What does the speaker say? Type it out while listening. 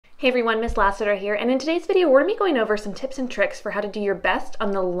Hey everyone, Miss Lassiter here, and in today's video we're going to be going over some tips and tricks for how to do your best on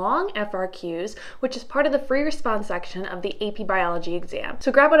the long FRQs, which is part of the free response section of the AP Biology exam.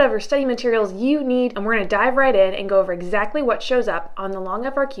 So grab whatever study materials you need, and we're going to dive right in and go over exactly what shows up on the long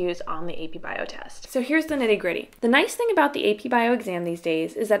FRQs on the AP Bio test. So here's the nitty-gritty. The nice thing about the AP Bio exam these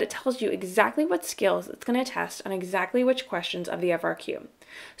days is that it tells you exactly what skills it's going to test on exactly which questions of the FRQ.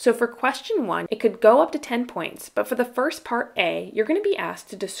 So for question 1, it could go up to 10 points, but for the first part A, you're going to be asked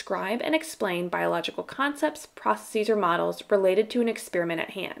to describe and explain biological concepts, processes, or models related to an experiment at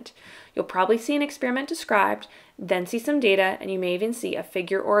hand. You'll probably see an experiment described, then see some data, and you may even see a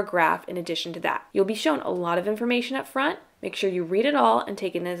figure or a graph in addition to that. You'll be shown a lot of information up front. Make sure you read it all and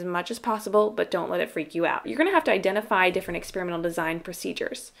take in as much as possible, but don't let it freak you out. You're going to have to identify different experimental design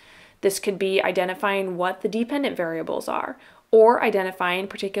procedures. This could be identifying what the dependent variables are, or identifying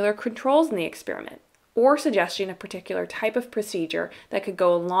particular controls in the experiment, or suggesting a particular type of procedure that could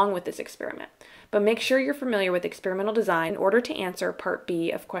go along with this experiment. But make sure you're familiar with experimental design in order to answer part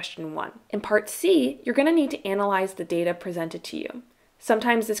B of question 1. In part C, you're going to need to analyze the data presented to you.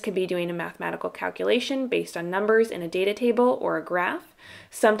 Sometimes this could be doing a mathematical calculation based on numbers in a data table or a graph.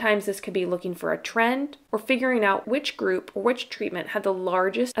 Sometimes this could be looking for a trend or figuring out which group or which treatment had the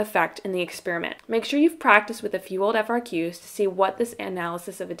largest effect in the experiment. Make sure you've practiced with a few old FRQs to see what this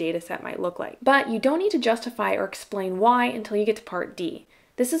analysis of a data set might look like. But you don't need to justify or explain why until you get to part D.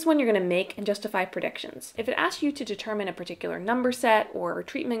 This is when you're going to make and justify predictions. If it asks you to determine a particular number set or a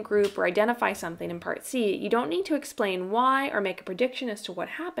treatment group or identify something in part C, you don't need to explain why or make a prediction as to what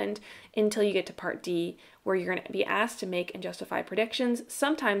happened until you get to part D, where you're going to be asked to make and justify predictions,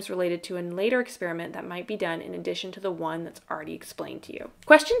 sometimes related to a later experiment that might be done in addition to the one that's already explained to you.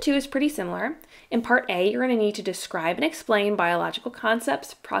 Question 2 is pretty similar. In part A, you're going to need to describe and explain biological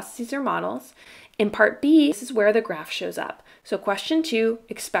concepts, processes, or models. In part B, this is where the graph shows up. So question 2,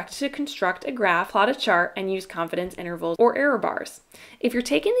 expect to construct a graph, plot a chart, and use confidence intervals or error bars. If you're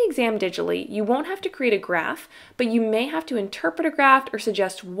taking the exam digitally, you won't have to create a graph, but you may have to interpret a graph or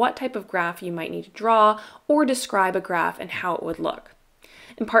suggest what type of graph you might need to draw or describe a graph and how it would look.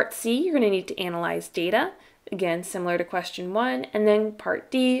 In part C, you're going to need to analyze data, again, similar to question 1, and then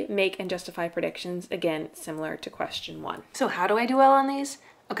part D, make and justify predictions, again, similar to question 1. So how do I do well on these?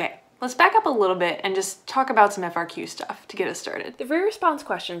 Okay. Let's back up a little bit and just talk about some FRQ stuff to get us started. The free response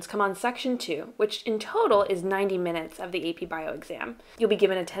questions come on section 2, which in total is 90 minutes of the AP Bio exam. You'll be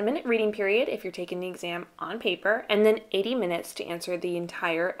given a 10-minute reading period if you're taking the exam on paper, and then 80 minutes to answer the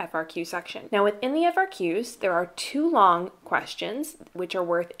entire FRQ section. Now within the FRQs, there are 2 long questions, which are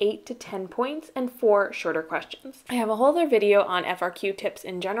worth 8 to 10 points, and 4 shorter questions. I have a whole other video on FRQ tips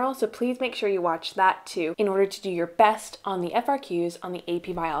in general, so please make sure you watch that too in order to do your best on the FRQs on the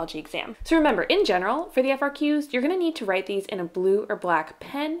AP Biology exam. So remember, in general, for the FRQs, you're going to need to write these in a blue or black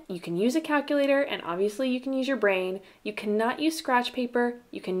pen. You can use a calculator, and obviously you can use your brain. You cannot use scratch paper.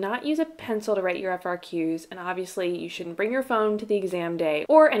 You cannot use a pencil to write your FRQs, and obviously you shouldn't bring your phone to the exam day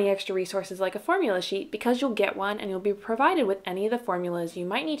or any extra resources like a formula sheet, because you'll get one and you'll be provided with any of the formulas you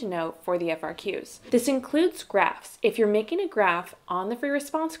might need to know for the FRQs. This includes graphs. If you're making a graph on the free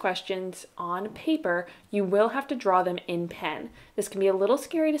response questions on paper, you will have to draw them in pen. This can be a little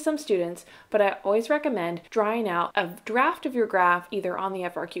scary to some students, but I always recommend drawing out a draft of your graph either on the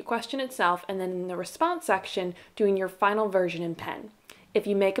FRQ question itself and then in the response section doing your final version in pen. If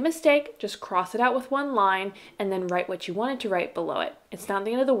you make a mistake, just cross it out with one line and then write what you wanted to write below it. It's not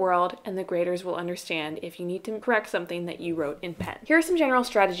the end of the world, and the graders will understand if you need to correct something that you wrote in pen. Here are some general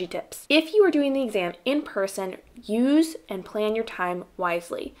strategy tips. If you are doing the exam in person, use and plan your time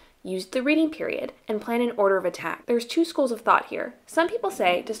wisely. Use the reading period and plan an order of attack. There's 2 schools of thought here. Some people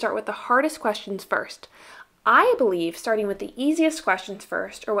say to start with the hardest questions first. I believe starting with the easiest questions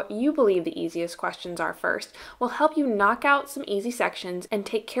first, or what you believe the easiest questions are first, will help you knock out some easy sections and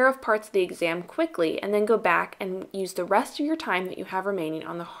take care of parts of the exam quickly, and then go back and use the rest of your time that you have remaining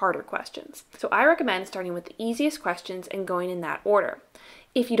on the harder questions. So I recommend starting with the easiest questions and going in that order.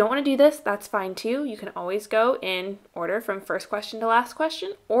 If you don't want to do this, that's fine too. You can always go in order from first question to last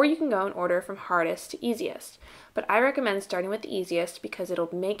question, or you can go in order from hardest to easiest. But I recommend starting with the easiest because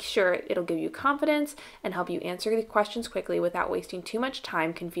it'll make sure it'll give you confidence and help you answer the questions quickly without wasting too much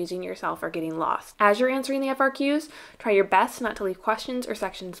time confusing yourself or getting lost. As you're answering the FRQs, try your best not to leave questions or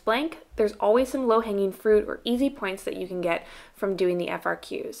sections blank. There's always some low-hanging fruit or easy points that you can get from doing the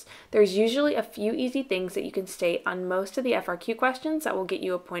FRQs. There's usually a few easy things that you can state on most of the FRQ questions that will get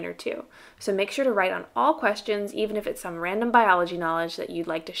you a point or 2. So make sure to write on all questions, even if it's some random biology knowledge that you'd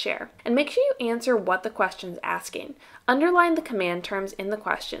like to share. And make sure you answer what the question's asking. Underline the command terms in the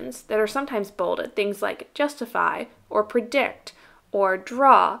questions that are sometimes bolded, things like justify or predict or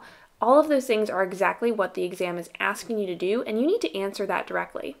draw. All of those things are exactly what the exam is asking you to do, and you need to answer that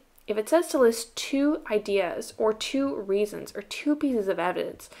directly. If it says to list 2 ideas or 2 reasons or 2 pieces of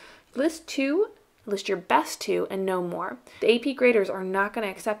evidence, list 2, list your best 2, and no more. The AP graders are not going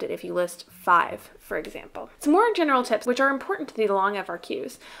to accept it if you list 5, for example. Some more general tips, which are important to the long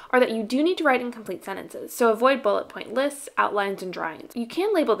FRQs, are that you do need to write incomplete sentences, so avoid bullet point lists, outlines, and drawings. You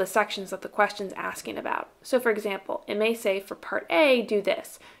can label the sections that the question's asking about. So for example, it may say for part A, do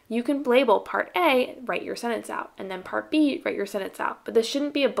this. You can label part A, write your sentence out, and then part B, write your sentence out. But this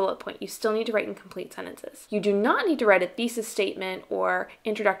shouldn't be a bullet point. You still need to write incomplete sentences. You do not need to write a thesis statement or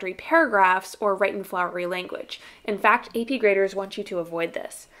introductory paragraphs or write in flowery language. In fact, AP graders want you to avoid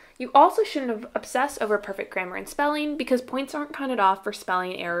this. You also shouldn't obsess over perfect grammar and spelling because points aren't counted off for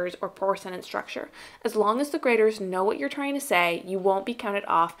spelling errors or poor sentence structure. As long as the graders know what you're trying to say, you won't be counted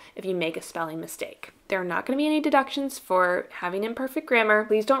off if you make a spelling mistake. There are not going to be any deductions for having imperfect grammar.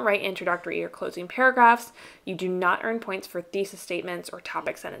 Please don't write introductory or closing paragraphs. You do not earn points for thesis statements or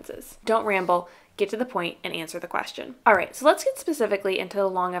topic sentences. Don't ramble, get to the point, and answer the question. All right, so let's get specifically into the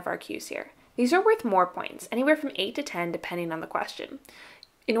long FRQs here. These are worth more points, anywhere from 8 to 10 depending on the question.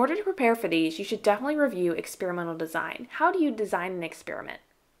 In order to prepare for these, you should definitely review experimental design. How do you design an experiment?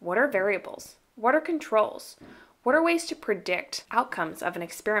 What are variables? What are controls? What are ways to predict outcomes of an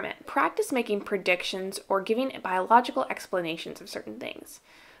experiment? Practice making predictions or giving biological explanations of certain things.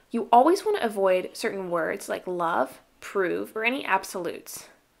 You always want to avoid certain words like love, prove, or any absolutes.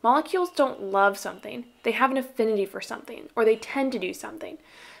 Molecules don't love something. They have an affinity for something, or they tend to do something.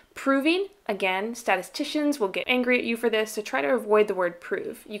 Proving, again, statisticians will get angry at you for this, so try to avoid the word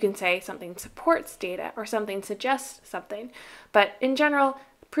prove. You can say something supports data or something suggests something, but in general,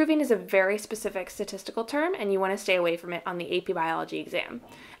 proving is a very specific statistical term and you want to stay away from it on the AP Biology exam.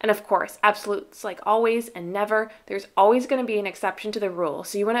 And of course, absolutes like always and never, there's always going to be an exception to the rule,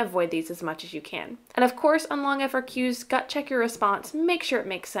 so you want to avoid these as much as you can. And of course, on long FRQs, gut check your response, make sure it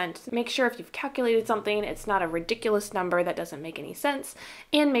makes sense, make sure if you've calculated something, it's not a ridiculous number that doesn't make any sense,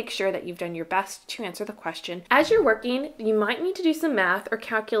 and make sure that you've done your best to answer the question. As you're working, you might need to do some math or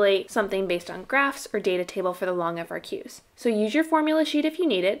calculate something based on graphs or data table for the long FRQs. So use your formula sheet if you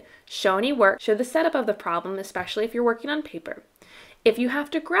need it, show any work, show the setup of the problem, especially if you're working on paper. If you have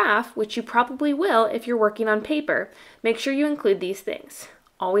to graph, which you probably will if you're working on paper, make sure you include these things.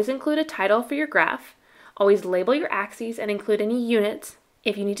 Always include a title for your graph. Always label your axes and include any units.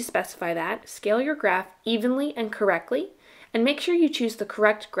 If you need to specify that, scale your graph evenly and correctly, and make sure you choose the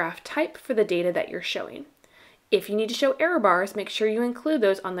correct graph type for the data that you're showing. If you need to show error bars, make sure you include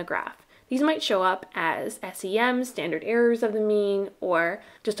those on the graph. These might show up as SEM, standard errors of the mean, or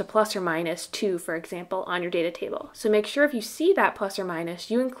just a plus or minus 2, for example, on your data table. So make sure if you see that plus or minus,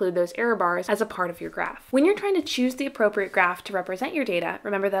 you include those error bars as a part of your graph. When you're trying to choose the appropriate graph to represent your data,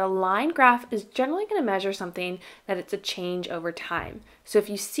 remember that a line graph is generally going to measure something that it's a change over time. So if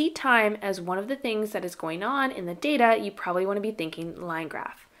you see time as one of the things that is going on in the data, you probably want to be thinking line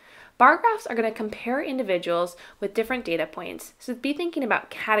graph. Bar graphs are going to compare individuals with different data points, so be thinking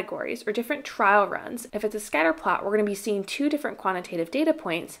about categories or different trial runs. If it's a scatter plot, we're going to be seeing 2 different quantitative data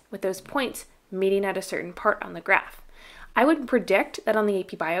points with those points meeting at a certain part on the graph. I would predict that on the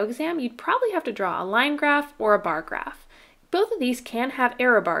AP Bio exam, you'd probably have to draw a line graph or a bar graph. Both of these can have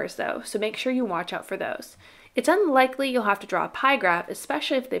error bars though, so make sure you watch out for those. It's unlikely you'll have to draw a pie graph,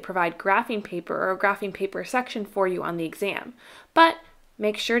 especially if they provide graphing paper or a graphing paper section for you on the exam. But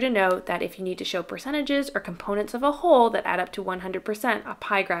make sure to note that if you need to show percentages or components of a whole that add up to 100%, a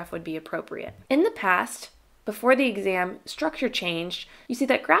pie graph would be appropriate. In the past, before the exam structure changed, you see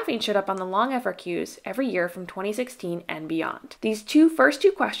that graphing showed up on the long FRQs every year from 2016 and beyond. These first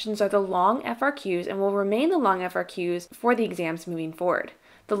two questions are the long FRQs and will remain the long FRQs for the exams moving forward.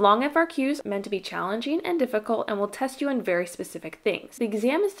 The long FRQs are meant to be challenging and difficult and will test you on very specific things. The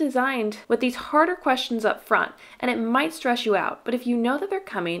exam is designed with these harder questions up front, and it might stress you out, but if you know that they're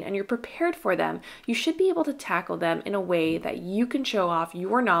coming and you're prepared for them, you should be able to tackle them in a way that you can show off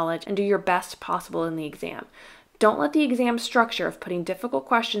your knowledge and do your best possible in the exam. Don't let the exam structure of putting difficult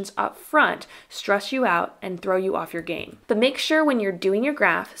questions up front stress you out and throw you off your game. But make sure when you're doing your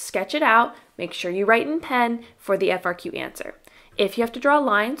graph, sketch it out, make sure you write in pen for the FRQ answer. If you have to draw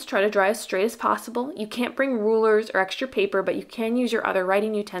lines, try to draw as straight as possible. You can't bring rulers or extra paper, but you can use your other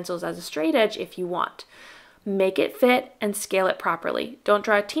writing utensils as a straight edge if you want. Make it fit and scale it properly. Don't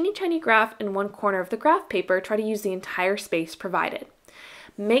draw a teeny tiny graph in one corner of the graph paper. Try to use the entire space provided.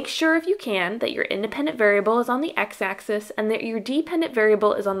 Make sure if you can that your independent variable is on the x-axis and that your dependent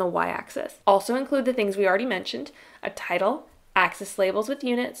variable is on the y-axis. Also include the things we already mentioned, a title, axis labels with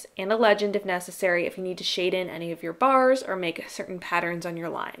units, and a legend if necessary if you need to shade in any of your bars or make certain patterns on your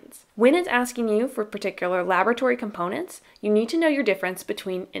lines. When it's asking you for particular laboratory components, you need to know your difference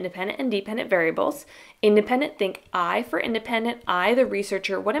between independent and dependent variables. Independent, think I for independent, I the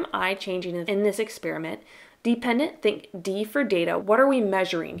researcher, what am I changing in this experiment? Dependent, think D for data. What are we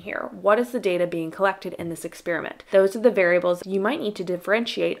measuring here? What is the data being collected in this experiment? Those are the variables you might need to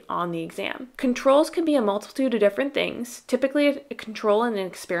differentiate on the exam. Controls can be a multitude of different things. Typically, a control in an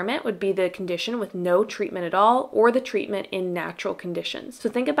experiment would be the condition with no treatment at all or the treatment in natural conditions. So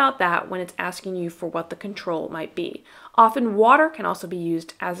think about that when it's asking you for what the control might be. Often water can also be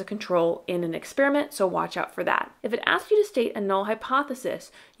used as a control in an experiment, so watch out for that. If it asks you to state a null hypothesis,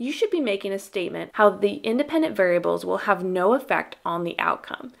 you should be making a statement how the independent variables will have no effect on the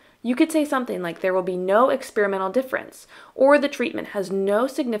outcome. You could say something like there will be no experimental difference, or the treatment has no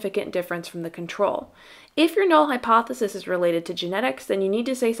significant difference from the control. If your null hypothesis is related to genetics, then you need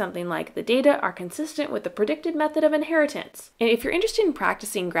to say something like the data are consistent with the predicted method of inheritance. And if you're interested in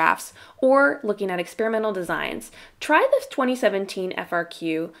practicing graphs or looking at experimental designs, try this 2017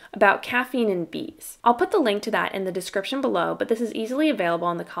 FRQ about caffeine in bees. I'll put the link to that in the description below, but this is easily available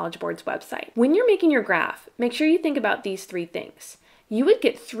on the College Board's website. When you're making your graph, make sure you think about these 3 things. You would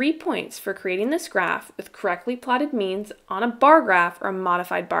get 3 points for creating this graph with correctly plotted means on a bar graph or a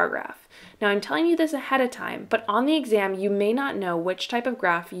modified bar graph. Now I'm telling you this ahead of time, but on the exam you may not know which type of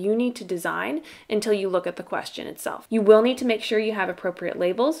graph you need to design until you look at the question itself. You will need to make sure you have appropriate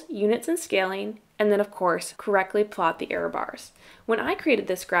labels, units, and scaling, and then of course correctly plot the error bars. When I created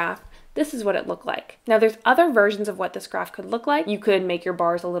this graph, this is what it looked like. Now there's other versions of what this graph could look like. You could make your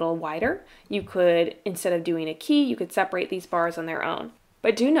bars a little wider. You could, instead of doing a key, you could separate these bars on their own.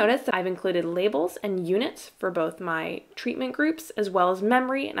 But do notice that I've included labels and units for both my treatment groups as well as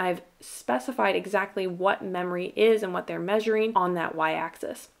memory, and I've specified exactly what memory is and what they're measuring on that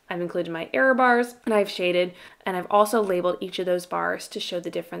y-axis. I've included my error bars, and I've shaded, and I've also labeled each of those bars to show the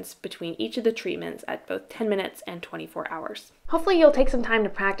difference between each of the treatments at both 10 minutes and 24 hours. Hopefully you'll take some time to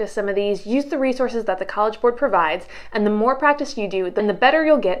practice some of these, use the resources that the College Board provides, and the more practice you do, then the better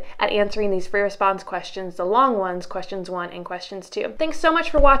you'll get at answering these free response questions, the long ones, questions 1 and questions 2. Thanks so much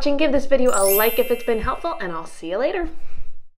for watching. Give this video a like if it's been helpful, and I'll see you later.